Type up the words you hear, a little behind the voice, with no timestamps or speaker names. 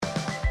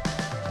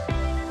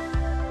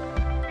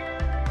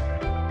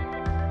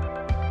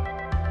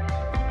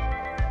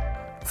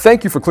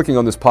Thank you for clicking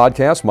on this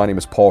podcast. My name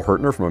is Paul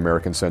Hurtner from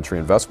American Century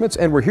Investments,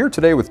 and we're here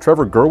today with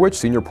Trevor Gerwich,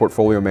 Senior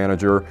Portfolio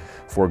Manager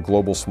for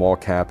Global Small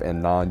Cap and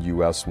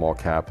Non-US Small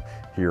Cap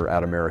here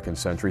at American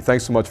Century.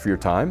 Thanks so much for your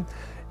time.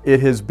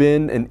 It has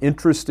been an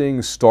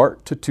interesting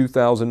start to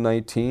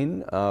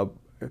 2019,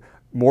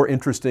 more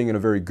interesting in a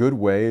very good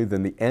way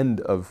than the end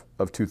of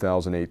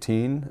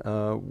 2018.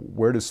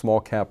 Where does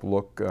small cap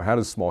look? How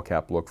does small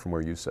cap look from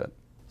where you sit?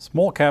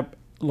 Small cap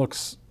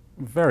looks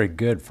very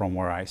good from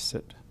where I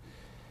sit.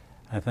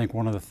 I think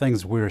one of the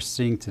things we're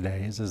seeing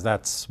today is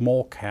that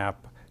small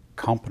cap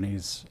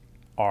companies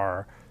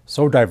are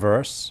so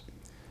diverse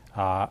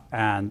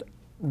and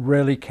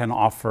really can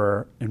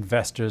offer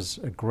investors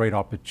a great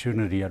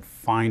opportunity at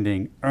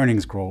finding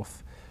earnings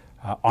growth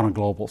on a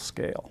global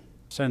scale.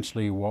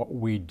 Essentially what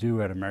we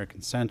do at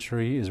American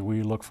Century is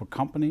we look for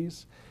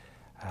companies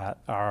that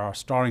are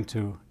starting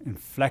to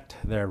inflect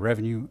their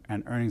revenue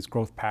and earnings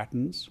growth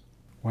patterns.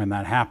 When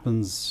that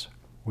happens,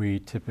 we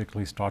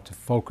typically start to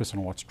focus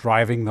on what's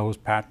driving those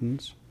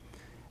patterns,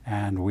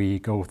 and we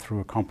go through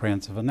a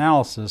comprehensive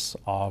analysis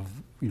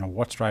of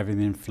what's driving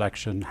the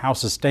inflection, how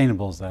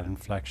sustainable is that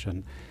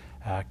inflection,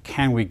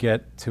 can we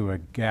get to a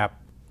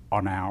gap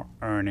on our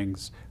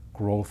earnings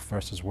growth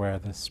versus where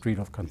the street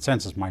of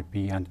consensus might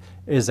be, and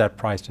is that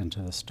priced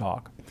into the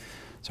stock?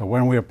 So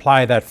when we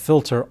apply that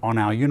filter on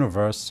our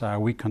universe,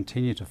 we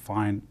continue to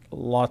find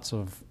lots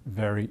of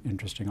very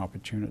interesting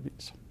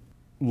opportunities.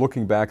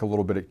 Looking back a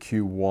little bit at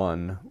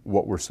Q1,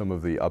 what were some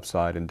of the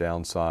upside and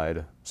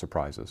downside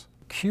surprises?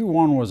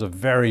 Q1 was a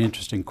very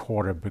interesting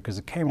quarter because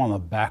it came on the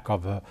back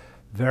of a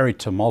very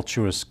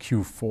tumultuous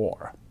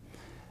Q4.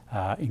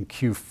 In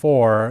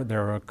Q4,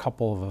 there were a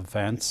couple of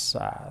events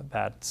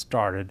that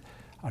started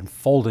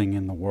unfolding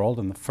in the world,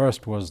 and the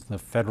first was the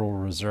Federal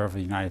Reserve of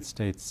the United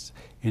States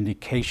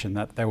indication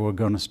that they were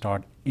going to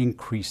start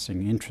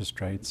increasing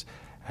interest rates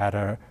at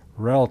a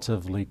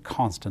relatively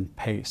constant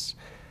pace.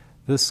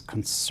 This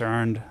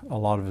concerned a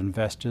lot of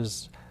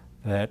investors.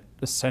 That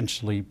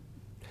essentially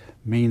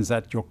means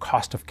that your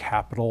cost of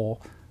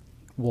capital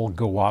will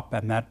go up,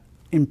 and that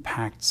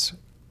impacts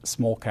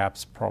small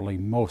caps probably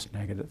most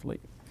negatively.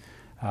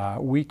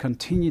 We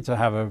continue to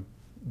have a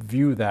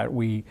view that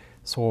we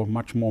saw a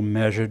much more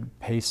measured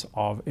pace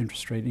of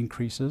interest rate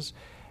increases,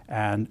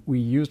 and we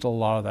used a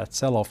lot of that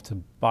sell-off to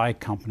buy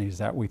companies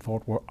that we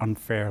thought were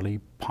unfairly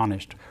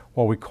punished,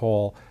 what we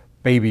call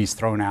babies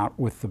thrown out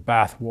with the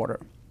bathwater.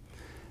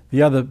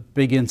 The other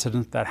big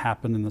incident that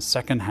happened in the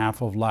second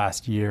half of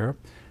last year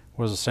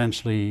was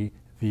essentially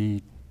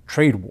the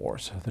trade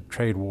wars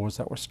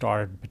that were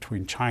started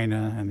between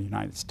China and the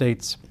United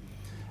States.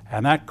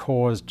 And that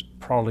caused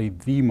probably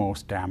the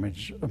most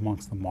damage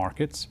amongst the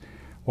markets.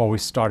 What we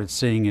started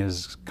seeing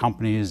is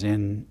companies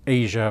in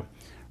Asia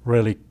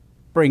really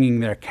bringing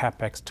their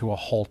capex to a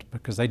halt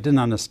because they didn't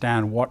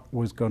understand what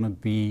was going to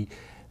be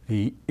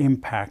the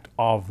impact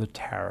of the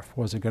tariff.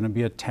 Was it going to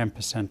be a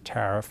 10%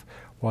 tariff?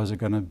 Was it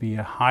going to be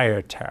a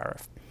higher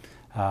tariff?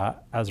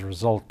 As a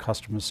result,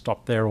 customers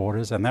stopped their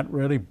orders, and that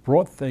really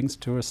brought things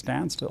to a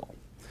standstill.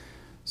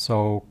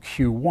 So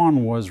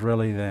Q1 was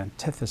really the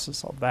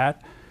antithesis of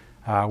that.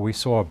 We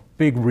saw a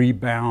big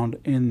rebound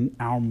in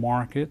our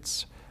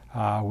markets.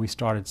 We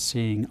started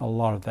seeing a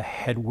lot of the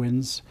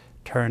headwinds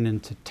turn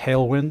into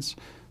tailwinds.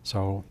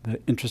 So the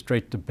interest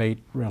rate debate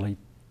really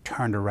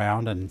turned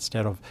around, and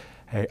instead of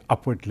a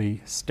upwardly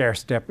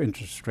stair-step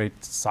interest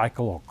rate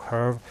cycle or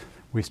curve,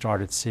 we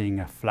started seeing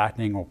a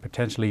flattening or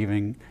potentially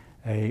even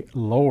a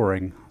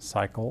lowering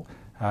cycle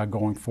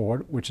going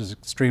forward, which is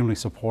extremely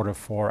supportive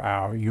for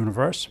our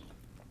universe.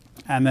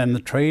 And then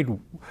the trade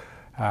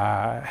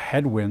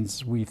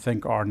headwinds, we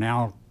think, are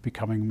now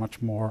becoming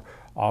much more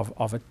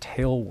of a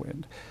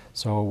tailwind.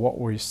 So what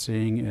we're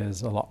seeing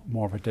is a lot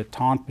more of a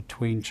détente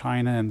between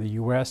China and the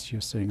US.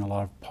 You're seeing a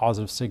lot of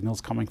positive signals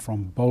coming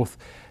from both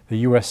the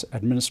US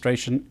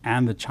administration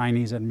and the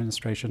Chinese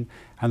administration,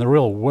 and the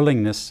real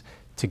willingness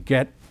to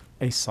get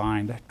a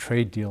signed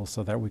trade deal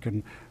so that we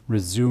can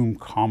resume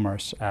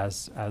commerce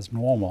as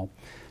normal.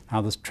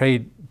 Now, this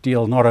trade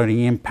deal not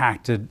only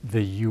impacted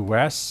the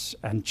US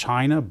and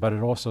China, but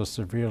it also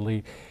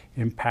severely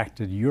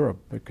impacted Europe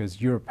because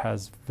Europe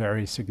has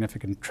very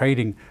significant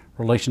trading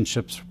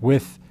relationships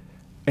with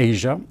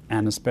Asia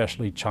and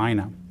especially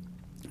China.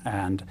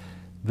 And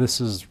this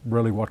is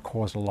really what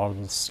caused a lot of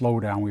the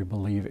slowdown, we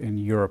believe, in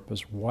Europe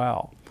as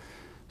well.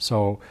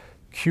 So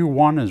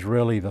Q1 is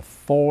really the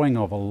thawing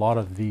of a lot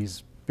of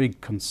these big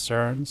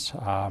concerns.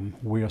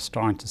 We are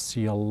starting to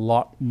see a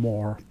lot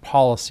more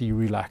policy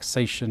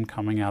relaxation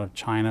coming out of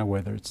China,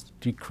 whether it's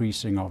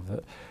decreasing of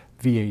the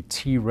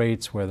VAT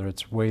rates, whether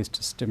it's ways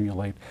to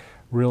stimulate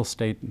real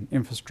estate and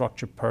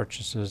infrastructure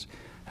purchases.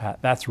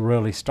 That's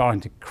really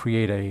starting to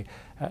create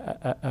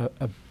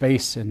a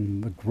base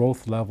in the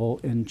growth level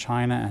in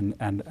China,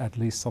 and at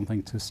least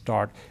something to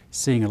start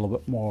seeing a little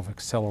bit more of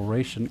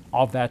acceleration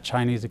of that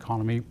Chinese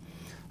economy.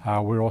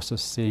 We're also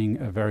seeing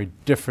a very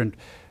different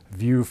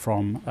view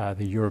from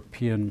the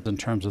Europeans in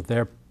terms of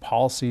their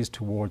policies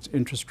towards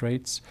interest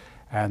rates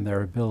and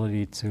their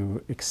ability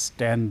to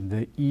extend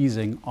the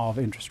easing of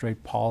interest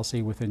rate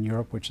policy within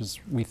Europe, which is,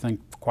 we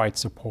think, quite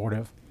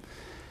supportive.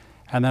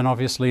 And then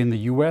obviously in the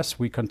US,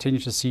 we continue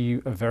to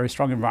see a very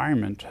strong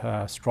environment,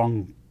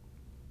 strong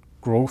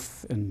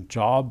growth in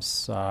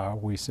jobs.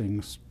 We're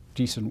seeing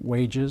decent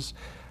wages.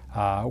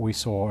 We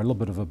saw a little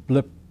bit of a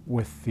blip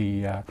with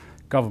the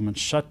government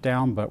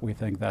shutdown, but we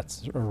think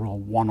that's a real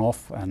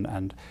one-off,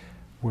 and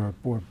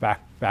we're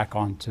back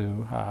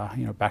onto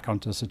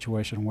a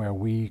situation where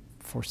we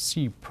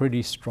foresee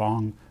pretty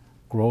strong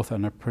growth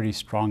and a pretty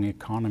strong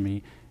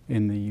economy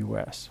in the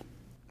U.S.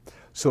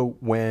 So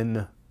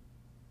when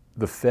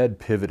the Fed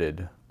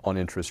pivoted on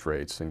interest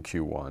rates in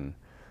Q1,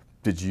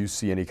 did you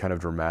see any kind of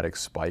dramatic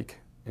spike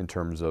in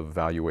terms of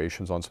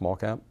valuations on small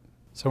cap?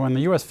 So when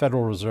the U.S.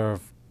 Federal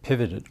Reserve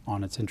pivoted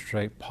on its interest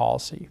rate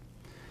policy,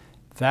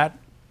 that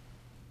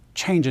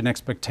change in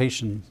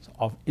expectations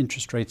of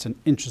interest rates and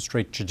interest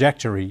rate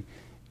trajectory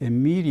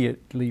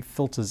immediately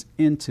filters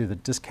into the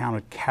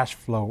discounted cash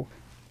flow,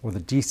 or the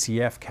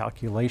DCF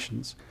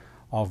calculations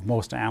of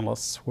most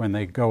analysts when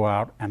they go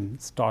out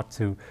and start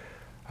to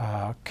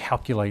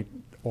calculate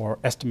or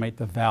estimate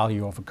the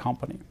value of a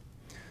company.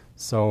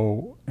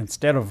 So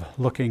instead of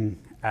looking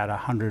at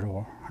 100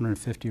 or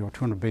 150 or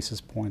 200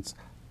 basis points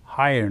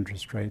higher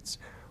interest rates,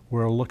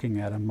 we're looking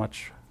at a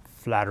much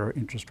flatter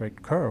interest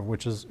rate curve,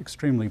 which is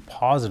extremely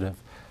positive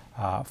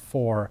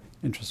for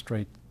interest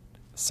rate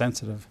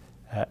sensitive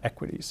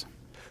equities.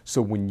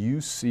 So when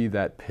you see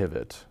that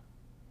pivot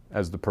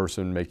as the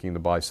person making the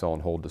buy, sell,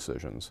 and hold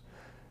decisions,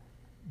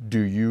 do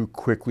you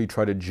quickly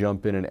try to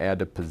jump in and add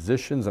to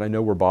positions? And I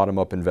know we're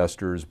bottom-up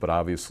investors, but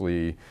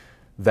obviously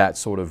that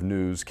sort of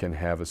news can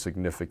have a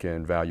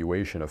significant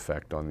valuation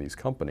effect on these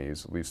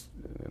companies, at least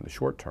in the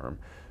short term.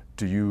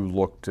 Do you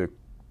look to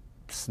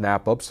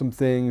snap up some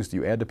things? Do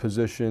you add to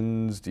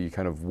positions? Do you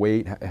kind of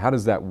wait? How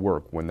does that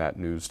work when that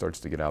news starts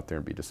to get out there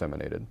and be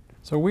disseminated?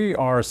 So we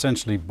are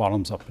essentially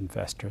bottoms-up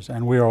investors,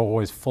 and we are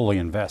always fully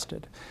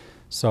invested.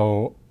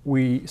 So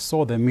we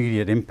saw the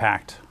immediate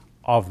impact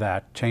of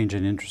that change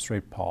in interest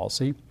rate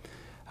policy,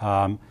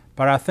 but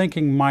our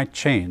thinking might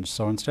change.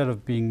 So instead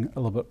of being a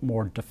little bit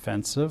more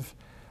defensive,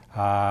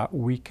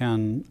 we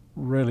can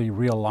really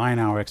realign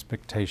our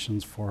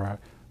expectations for a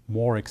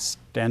more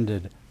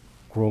extended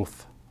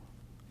growth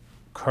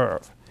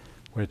curve,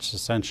 which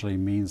essentially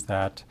means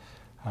that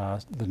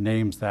the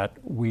names that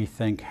we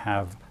think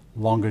have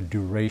longer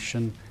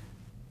duration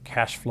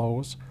cash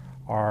flows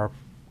are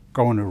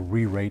going to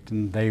re-rate,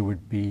 and they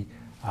would be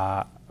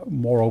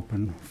more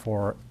open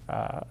for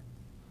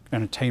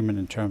entertainment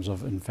in terms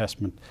of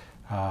investment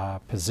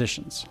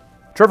positions.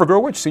 Trevor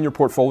Gurwitch, Senior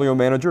Portfolio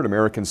Manager at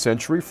American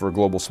Century for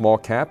Global Small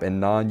Cap and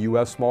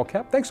Non-U.S. Small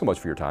Cap. Thanks so much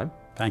for your time.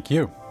 Thank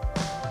you.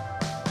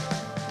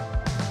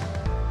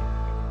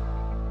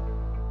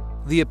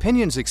 The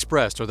opinions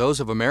expressed are those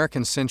of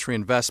American Century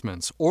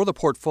Investments or the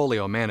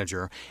portfolio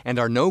manager and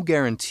are no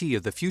guarantee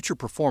of the future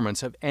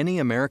performance of any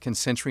American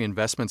Century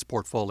Investments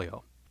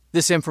portfolio.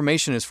 This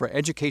information is for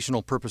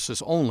educational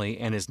purposes only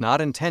and is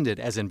not intended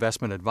as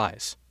investment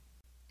advice.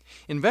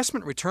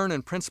 Investment return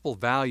and principal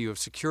value of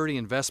security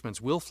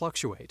investments will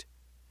fluctuate.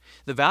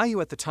 The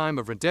value at the time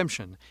of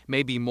redemption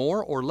may be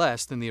more or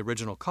less than the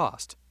original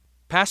cost.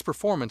 Past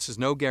performance is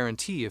no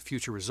guarantee of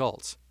future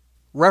results.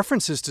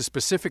 References to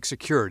specific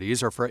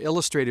securities are for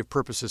illustrative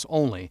purposes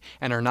only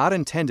and are not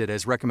intended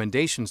as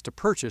recommendations to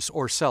purchase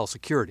or sell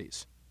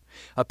securities.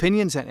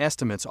 Opinions and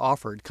estimates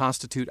offered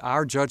constitute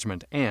our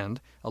judgment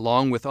and,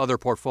 along with other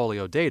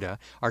portfolio data,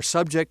 are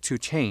subject to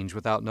change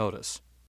without notice.